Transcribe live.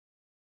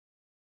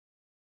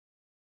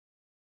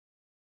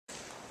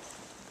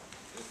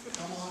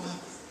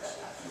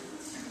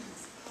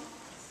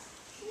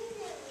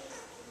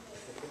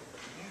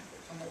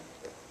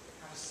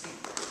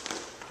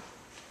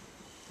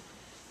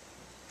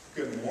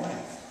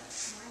morning.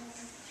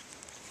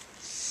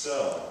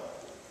 So,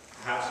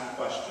 I have some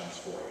questions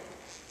for you.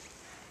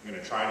 I'm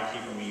going to try to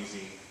keep them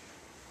easy.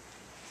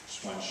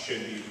 This one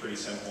should be pretty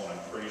simple, and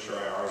I'm pretty sure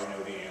I already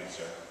know the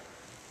answer.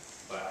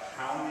 But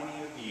how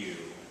many of you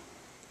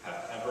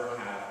have ever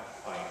had a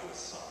fight with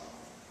someone?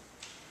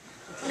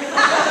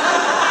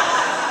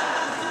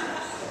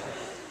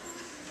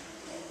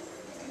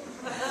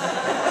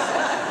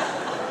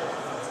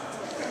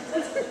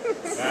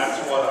 That's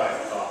what I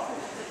thought.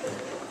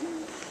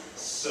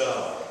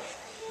 So,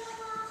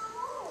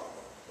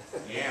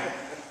 yeah.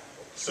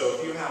 So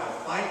if you have a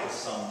fight with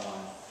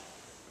someone,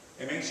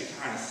 it makes you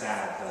kind of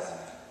sad, doesn't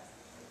it?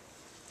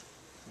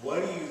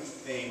 What do you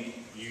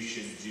think you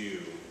should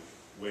do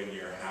when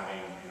you're having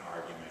an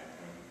argument,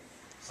 when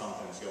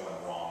something's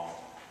going wrong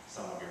with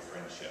some of your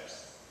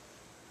friendships?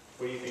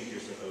 What do you think you're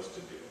supposed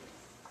to do?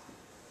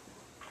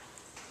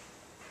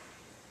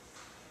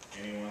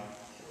 Anyone?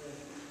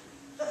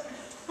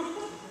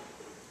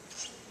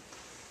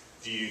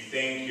 Do you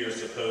think you're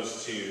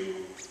supposed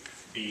to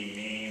be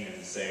mean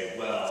and say,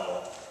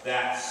 well,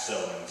 that's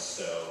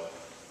so-and-so.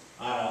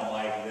 I don't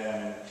like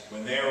them.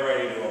 When they're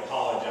ready to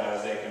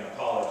apologize, they can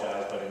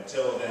apologize, but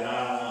until then,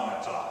 I don't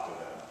want to talk to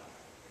them.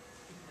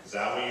 Is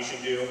that what you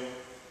should do?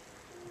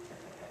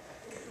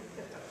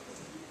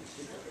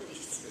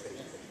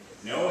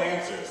 No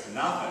answers.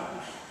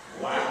 Nothing.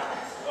 Wow.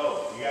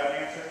 Oh, you got an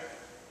answer?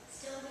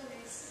 Still be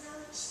nice to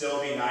them.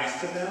 Still be nice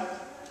to them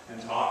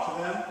and talk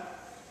to them?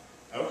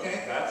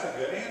 Okay, that's a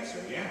good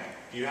answer, yeah.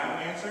 Do you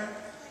have an answer?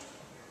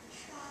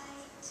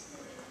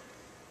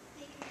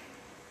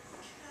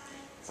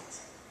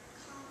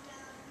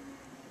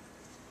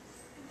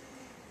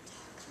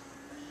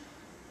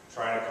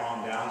 Try to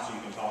calm down so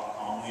you can talk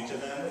calmly to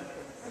them?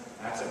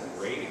 That's a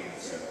great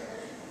answer.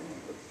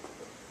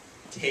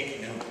 Take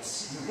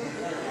notes.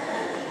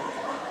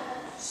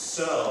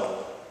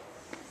 So,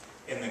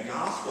 in the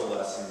gospel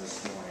lesson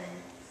this morning,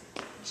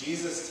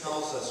 Jesus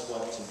tells us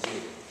what to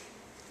do.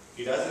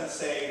 He doesn't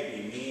say to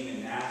be mean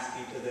and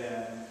nasty to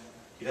them.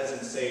 He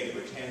doesn't say to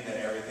pretend that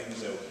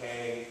everything's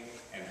okay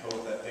and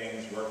hope that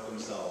things work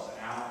themselves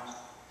out.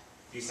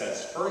 He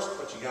says, first,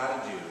 what you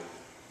got to do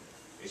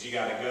is you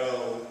got to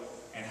go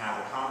and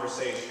have a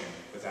conversation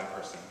with that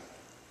person.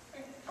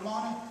 Hey, come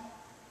on in.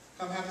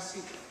 Come have a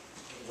seat.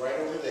 Right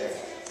over there.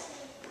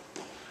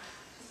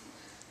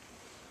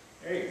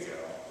 There you go.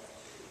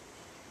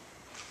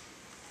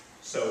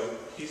 So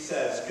he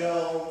says,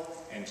 go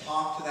and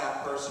talk to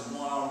that person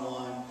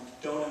one-on-one.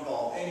 Don't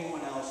involve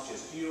anyone else,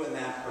 just you and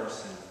that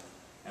person.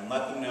 And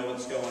let them know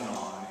what's going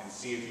on and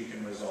see if you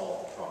can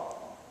resolve the problem.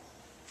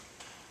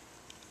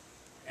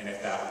 And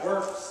if that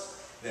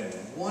works, then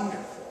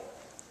wonderful.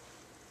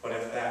 But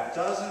if that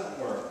doesn't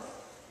work,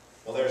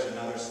 well, there's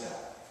another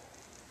step.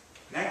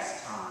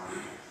 Next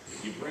time,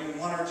 you bring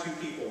one or two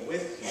people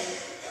with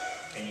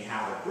you, and you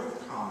have a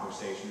group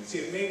conversation, and see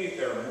if maybe if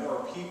there are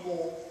more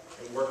people,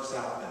 it works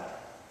out better.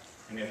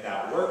 And if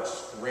that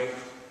works, great.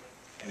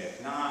 And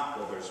if not,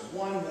 well, there's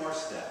one more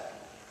step.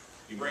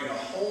 You bring a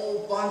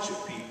whole bunch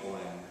of people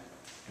in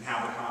and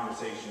have a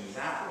conversation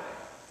that way.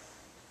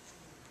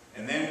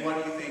 And then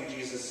what do you think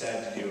Jesus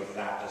said to do if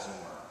that doesn't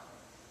work?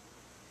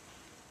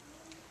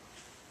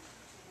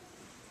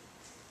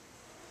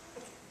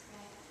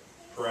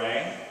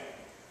 Pray.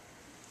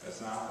 That's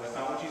not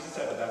what Jesus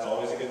said, but that's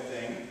always a good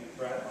thing.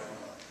 Brad?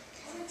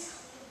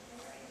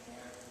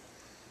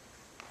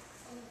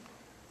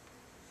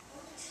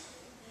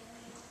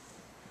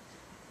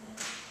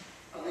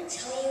 I'm going to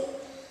tell you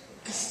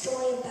a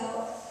story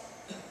about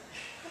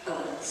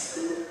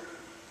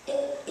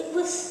it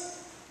was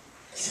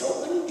so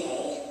one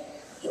day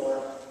we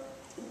were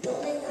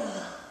building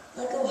a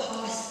Lego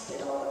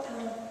hospital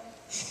out of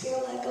spare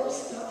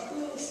Legos, not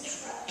from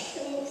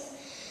instructions,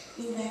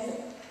 and then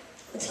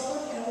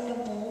someone found a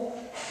bowl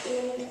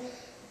and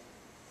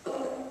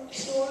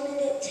she wanted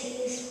it to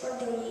use for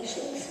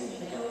donations and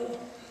found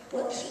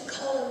what she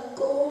called a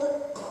gold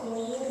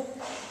coin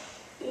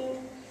and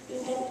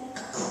then a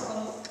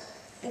crunk.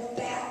 The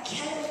back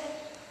had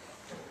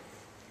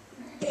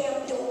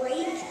bammed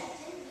right.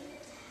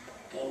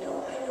 I know,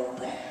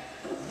 but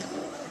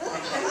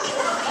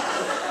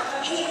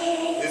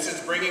hey. This is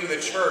bringing the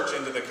church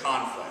into the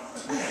conflict.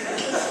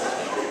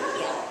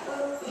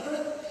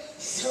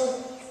 So,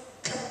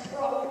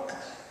 broke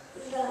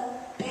the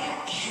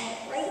back head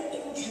right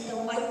into the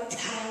white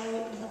tile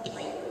of the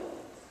playroom.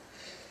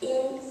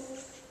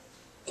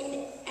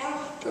 And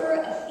after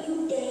a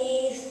few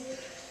days,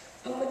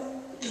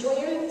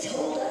 Joanne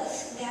told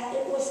us that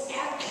it was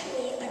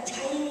actually a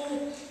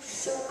tiny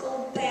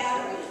circle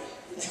battery.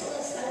 And told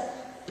us that,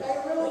 but I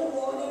really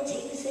wanted to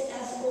use it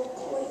as a gold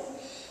coin.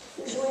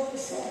 Joanne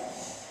said,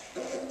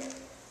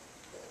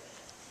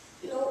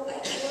 no, I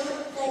cannot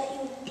let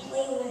you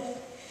play with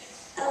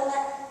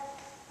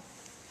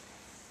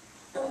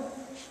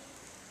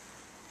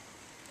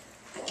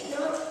I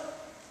cannot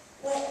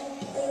let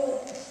you play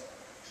with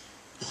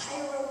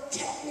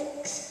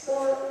pyrotechnics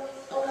or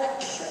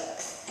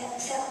electrics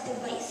except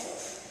devices.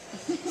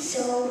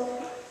 So,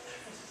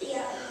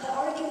 yeah, the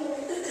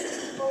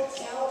argument broke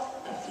out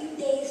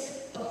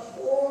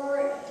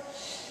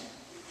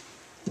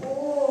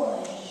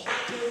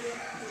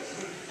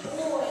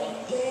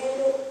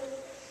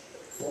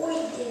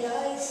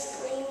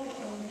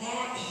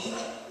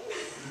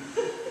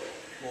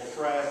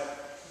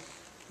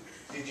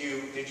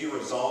Did you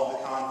resolve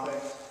the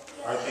conflict?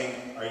 Are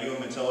you and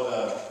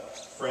Matilda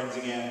friends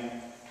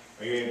again?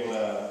 Are you able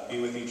to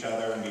be with each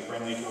other and be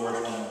friendly towards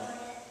one another?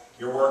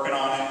 You're working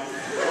on it?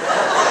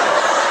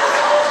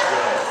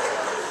 Good.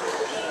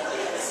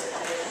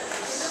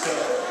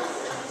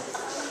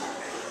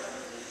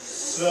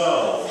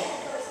 So,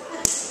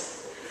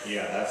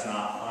 yeah, that's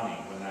not funny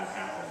when that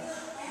happens.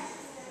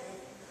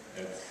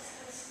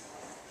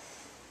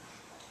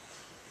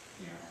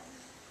 Yeah.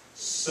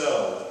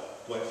 So,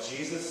 what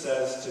Jesus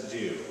says to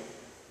do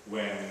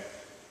when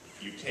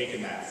you've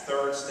taken that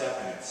third step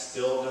and it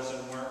still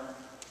doesn't work,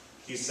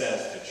 he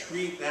says to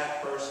treat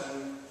that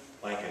person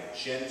like a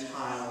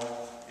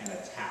Gentile and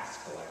a tax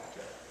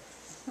collector.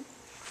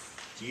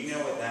 Do you know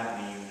what that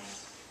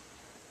means?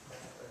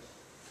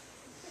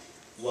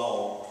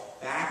 Well,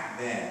 back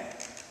then,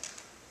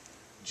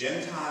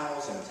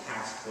 Gentiles and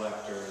tax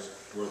collectors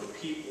were the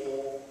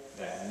people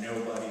that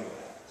nobody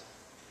liked.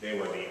 They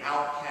were the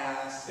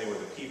outcasts. They were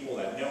the people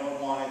that no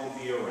one wanted to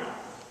be around.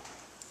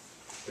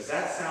 Does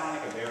that sound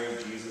like a very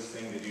Jesus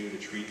thing to do, to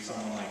treat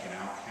someone like an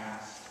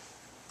outcast?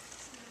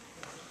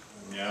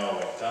 No,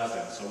 it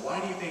doesn't. So why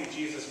do you think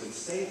Jesus would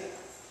say that?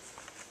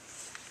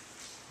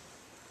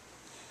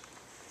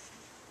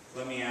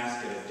 Let me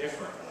ask it a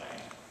different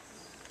way.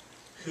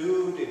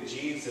 Who did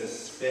Jesus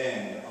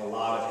spend a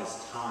lot of his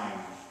time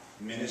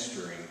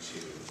ministering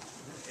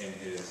to in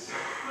his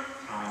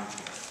time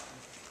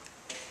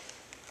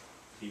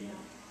here?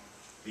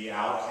 The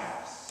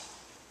outcasts.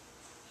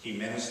 He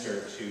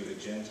ministered to the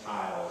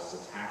Gentiles, the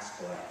tax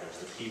collectors,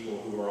 the people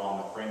who were on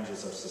the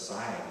fringes of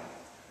society.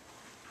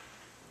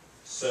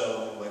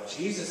 So what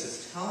Jesus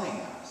is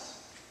telling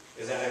us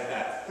is that if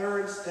that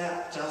third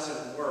step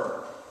doesn't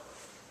work,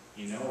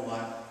 you know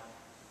what?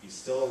 You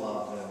still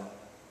love them.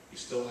 You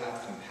still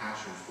have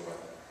compassion for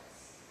them.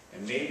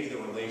 And maybe the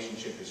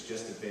relationship is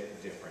just a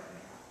bit different now.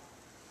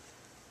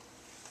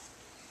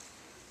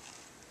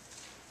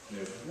 And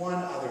there's one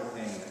other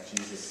thing that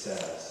Jesus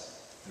says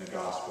in the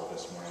gospel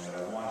this morning that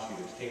I want you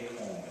to take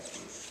home with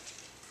you.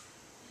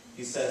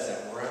 He says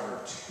that wherever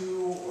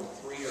 2 or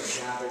 3 are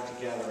gathered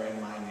together in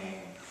my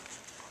name,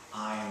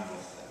 I am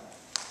with them.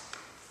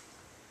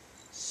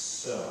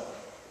 So,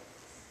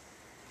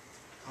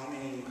 how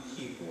many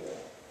people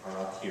are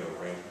up here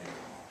right now?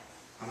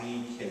 How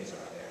many kids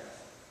are there?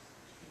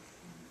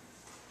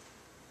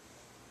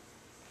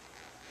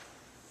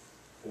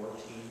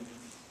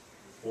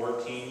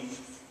 14?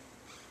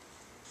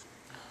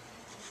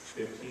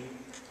 15?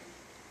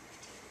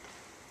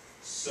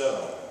 So,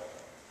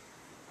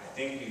 I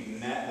think you've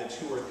met the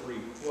 2 or 3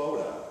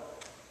 quota,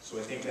 so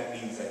I think that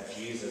means that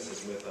Jesus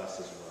is with us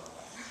as well.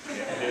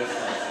 Yeah, it is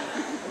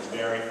fuzzy. It's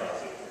very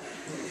fuzzy.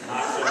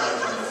 Not so much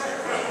in this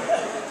area.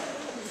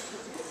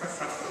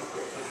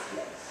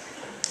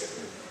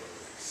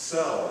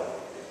 So,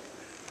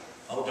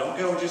 oh, don't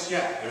go just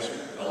yet. There's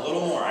a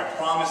little more. I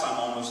promise I'm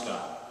almost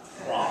done.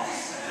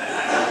 Promise.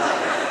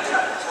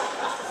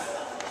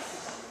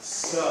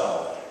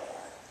 So,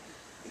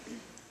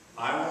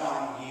 I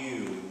want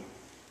you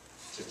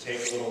to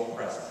take a little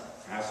present.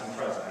 I have some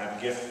present. I have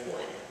a gift for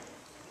you.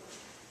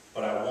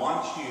 But I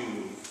want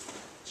you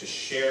to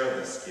share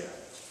this gift.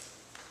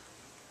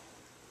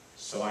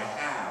 So I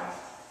have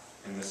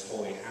in this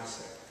holy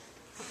hassock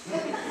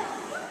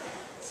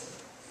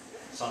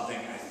something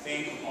I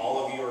think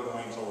all of you are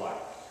going to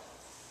like.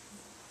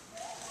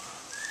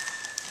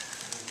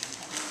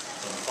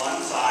 Some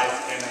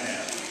fun-sized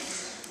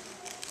M&ms.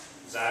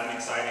 Is that an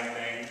exciting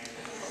thing?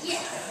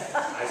 Yes.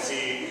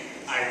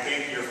 I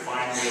think you're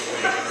finally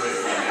awake with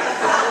me.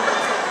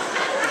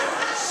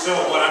 So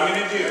what I'm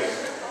going to do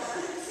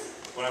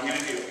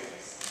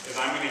is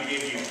I'm going to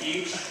give you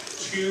each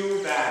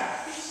 2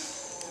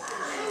 bags.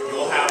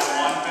 You'll have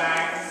 1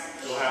 bag.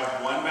 You'll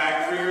have 1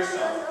 bag for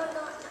yourself.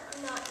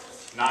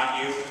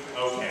 Not you?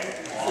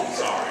 Okay. Well, I'm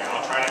sorry.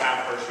 I'll try to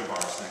have Hershey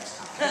bars next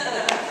time.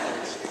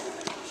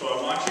 So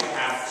I want you to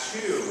have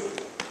 2,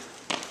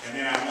 and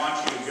then I want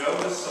you to go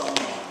to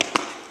someone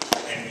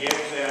and give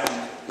them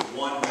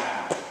 1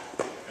 bag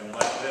and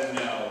let them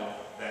know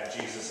that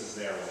Jesus is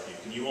there with you.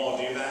 Can you all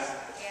do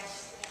that?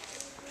 Yes.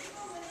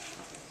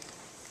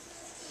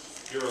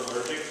 You're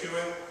allergic to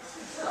it?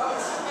 Oh,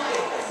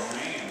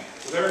 man.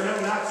 Well, there are no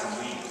nuts in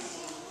these.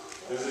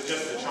 This is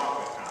just a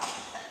chocolate kind.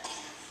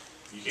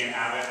 You can't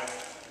have it?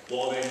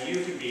 Well, then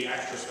you can be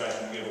extra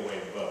special and give away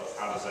both.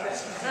 How does that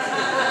sound?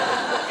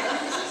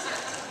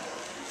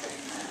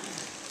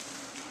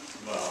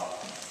 Well,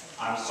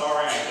 I'm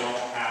sorry I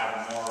don't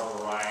have more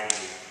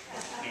variety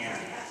of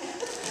candy.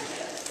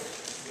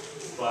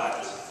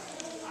 But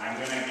I'm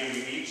going to give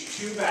you each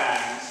 2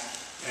 bags,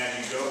 and as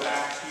you go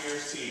back to your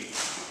seat,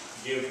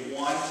 give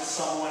 1 to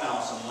someone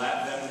else and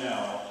let them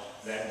know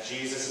that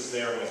Jesus is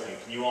there with you.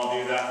 Can you all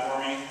do that for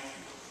me?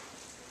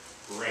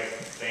 Great.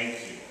 Thank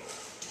you.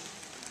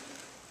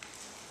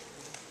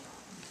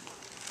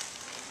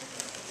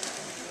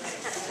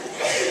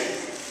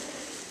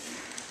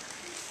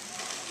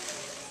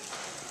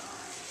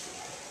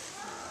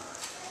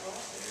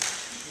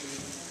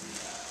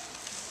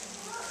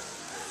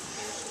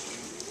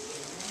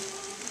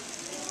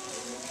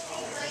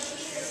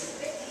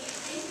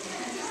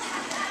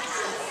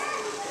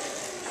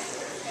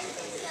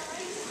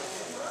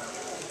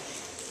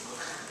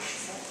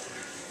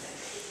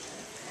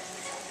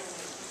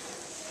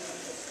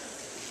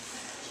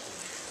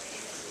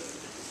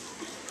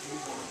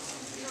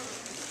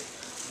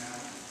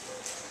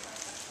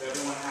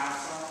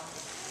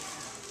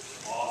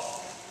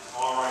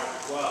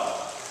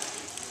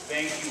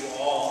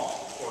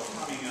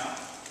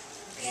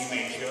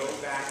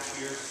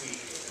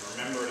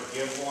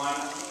 give one,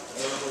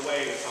 throw it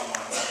away to someone,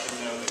 let them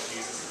know that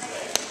Jesus is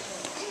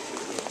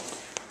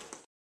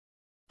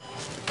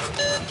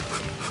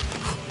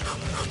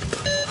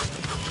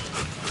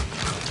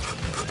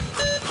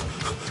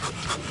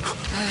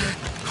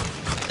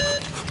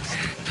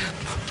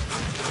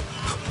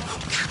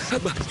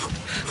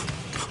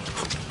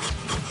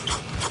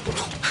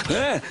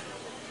there.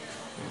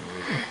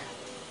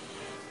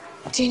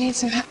 Do you need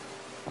some help?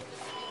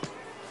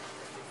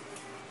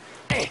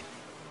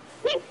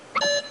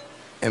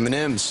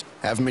 M&ms.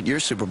 Have them at your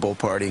Super Bowl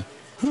party.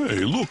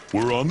 Hey, look,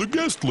 we're on the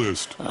guest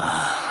list.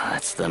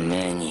 That's the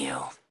menu.